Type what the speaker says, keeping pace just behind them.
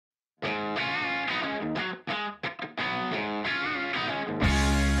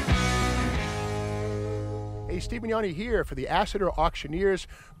Steve Mignani here for the Assiter Auctioneers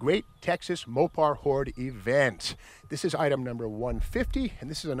Great Texas Mopar Horde event. This is item number 150, and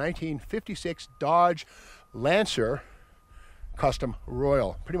this is a 1956 Dodge Lancer Custom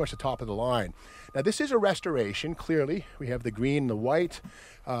Royal, pretty much the top of the line. Now this is a restoration, clearly. We have the green and the white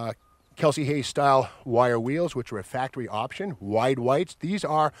Kelsey Hayes style wire wheels, which are a factory option, wide whites. These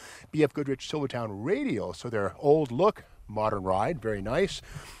are BF Goodrich Silvertown radials, so they're old look, modern ride, very nice.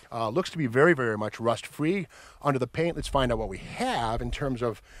 Looks to be very, very much rust free. Under the paint, let's find out what we have in terms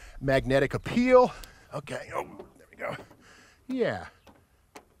of magnetic appeal. Okay, oh, there we go. Yeah,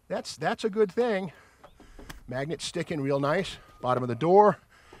 that's a good thing. Magnet sticking real nice. Bottom of the door,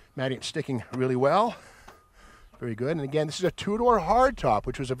 magnet sticking really well. Very good. And again, this is a two-door hardtop,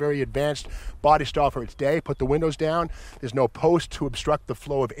 which was a very advanced body style for its day. Put the windows down. There's no post to obstruct the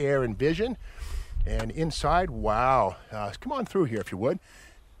flow of air and vision. And inside, wow. Come on through here if you would.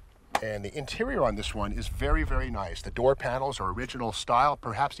 And the interior on this one is very, very nice. The door panels are original style,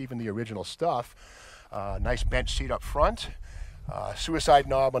 perhaps even the original stuff. Nice bench seat up front. Suicide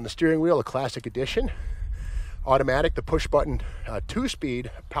knob on the steering wheel, a classic edition. Automatic, the push button,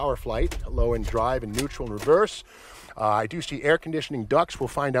 2-speed power flight, low in drive and neutral and reverse. I do see air conditioning ducts. We'll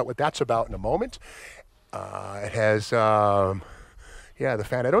find out what that's about in a moment. It has, yeah, the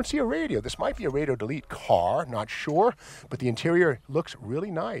fan. I don't see a radio. This might be a radio delete car, not sure, but the interior looks really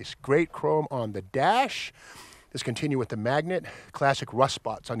nice. Great chrome on the dash. Let's continue with the magnet. Classic rust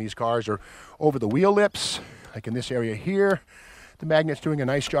spots on these cars are over the wheel lips, like in this area here. The magnet's doing a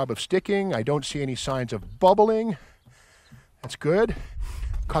nice job of sticking. I don't see any signs of bubbling. That's good.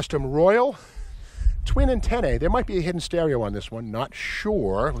 Custom Royal. Twin antennae. There might be a hidden stereo on this one. Not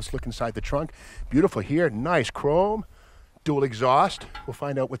sure. Let's look inside the trunk. Beautiful here. Nice chrome. Dual exhaust. We'll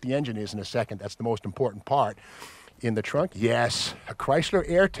find out what the engine is in a second. That's the most important part. In the trunk, yes. A Chrysler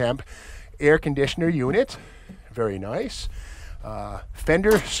AirTemp air conditioner unit. Very nice.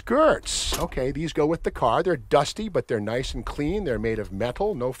 Fender skirts. Okay, these go with the car. They're dusty, but they're nice and clean. They're made of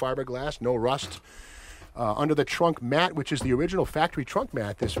metal, no fiberglass, no rust. Under the trunk mat, which is the original factory trunk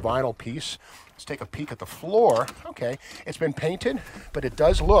mat, this vinyl piece. Let's take a peek at the floor. Okay, it's been painted, but it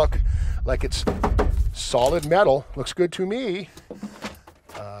does look like it's solid metal. Looks good to me.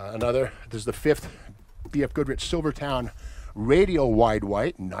 This is the 5th BF Goodrich Silvertown radial wide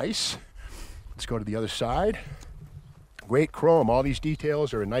white. Nice. Let's go to the other side. Great chrome. All these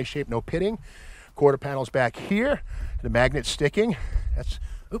details are in nice shape, no pitting. Quarter panels back here. The magnet sticking. That's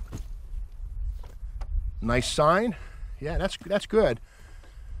nice sign. Yeah, that's good.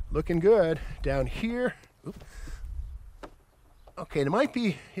 Looking good. Down here. Oop. Okay, there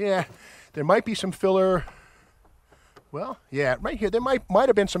might be some filler. Well, yeah, right here. There might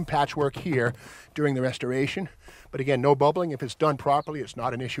have been some patchwork here during the restoration. But again, no bubbling. If it's done properly, it's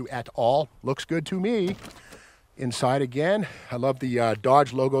not an issue at all. Looks good to me. Inside again, I love the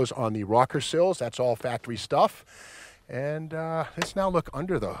Dodge logos on the rocker sills. That's all factory stuff. And let's now look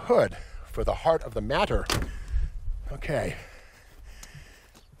under the hood for the heart of the matter. Okay.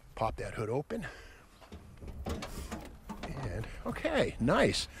 Pop that hood open. And okay,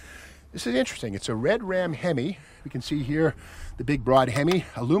 nice. This is interesting. It's a red Ram Hemi. We can see here the big broad Hemi,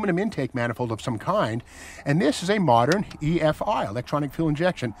 aluminum intake manifold of some kind. And this is a modern EFI, electronic fuel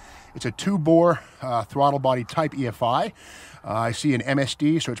injection. It's a 2-bore throttle body type EFI. I see an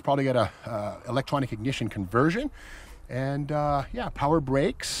MSD, so it's probably got a electronic ignition conversion. And yeah, power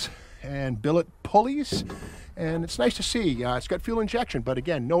brakes and billet pulleys. And it's nice to see. It's got fuel injection, but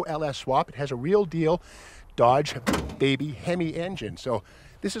again, no LS swap. It has a real deal Dodge baby Hemi engine. So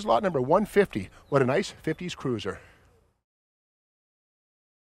this is lot number 150. What a nice 50s cruiser.